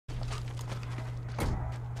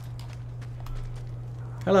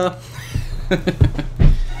Hello.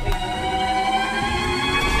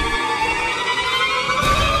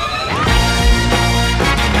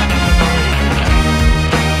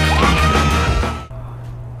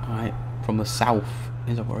 Alright, from the south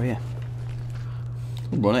is over here.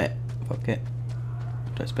 Run it. Fuck it.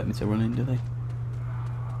 Don't expect me to run in, do they?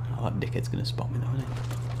 Oh, that dickhead's gonna spot me though, isn't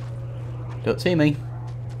he? Don't see me.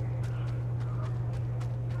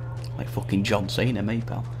 Like fucking John Cena, me,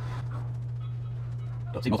 pal.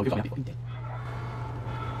 Don't see me.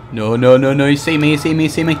 No, no, no, no, you see me, you see me, you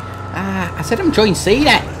see me. Ah, I said I'm John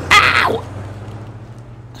Cena. Ow!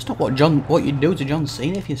 That's not what you'd do to John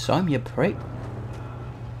Cena if you saw him, you prick.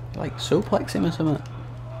 You like suplex him or something.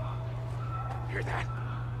 Hear that?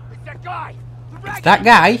 It's that guy! It's that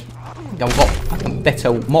guy? I've got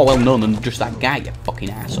better, more well known than just that guy, you fucking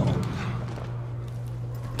asshole.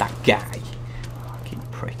 That guy. Fucking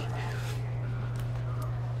prick.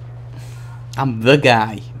 I'm the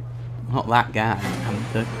guy. Not that guy. I'm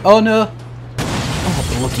the... Oh no!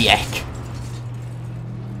 Oh bloody heck.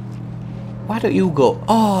 Why don't you go?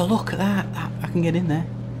 Oh look at that. I can get in there.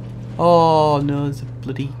 Oh no, there's a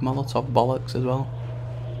bloody Molotov bollocks as well.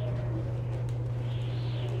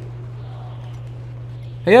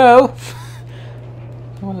 Heyo!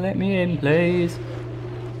 Someone let me in, please.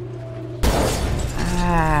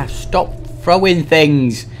 Ah, stop throwing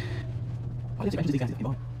things.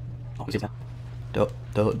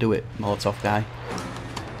 Don't do it, Molotov guy.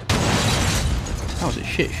 That was a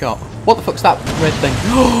shit shot. What the fuck's that red thing?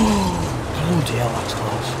 Oh, bloody hell, that's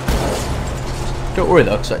close. Don't worry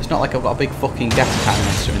though, because it's not like I've got a big fucking gas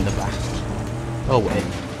canister in the back. Oh wait.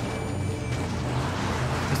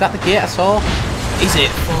 Is that the gate I saw? Is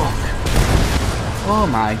it? Fuck. Oh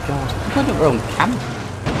my god. I'm going to the wrong camp.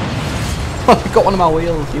 Oh, I got one of my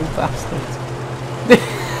wheels, you bastards.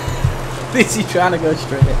 This is trying to go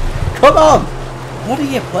straight. Come on! What are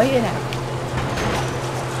you playing at?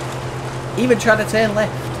 Even trying to turn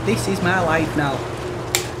left. This is my life now.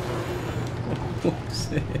 For fuck's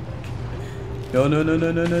sake. No, no, no,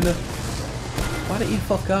 no, no, no, no. Why don't you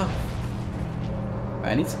fuck off?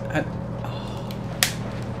 Right, I need to...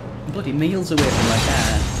 I'm bloody meals away from my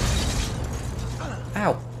car.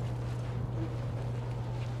 Ow.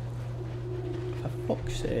 For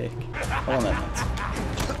fuck's sake. Hold on a minute.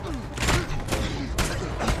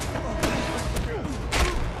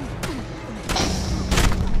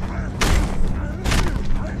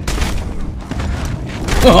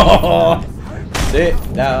 Oh, sit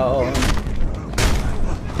down.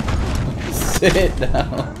 Sit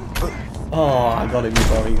down. Oh, I got him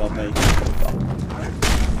before he got me.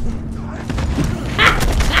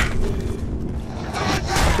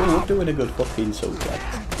 I love doing a good fucking suplex.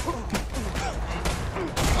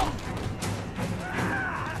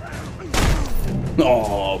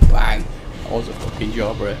 Oh, bang. That was a fucking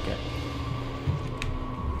jawbreaker.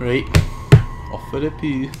 Right. Off for the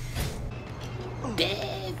poo.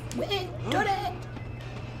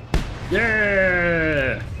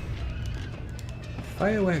 Yeah!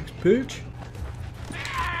 Fireworks, pooch.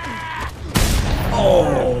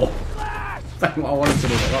 Oh! That's what I wanted to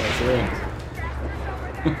do, but that was rings.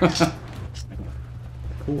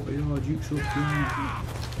 Oh, yeah, Duke's up to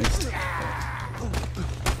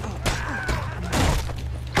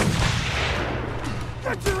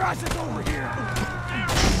Get your asses over here!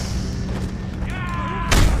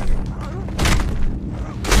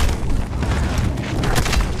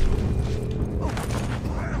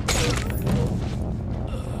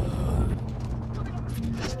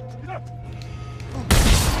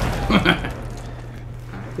 I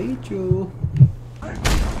beat you.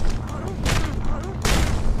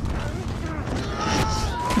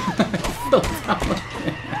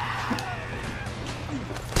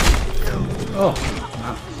 Oh,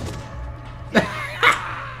 man.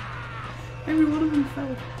 Every one of them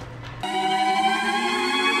fell.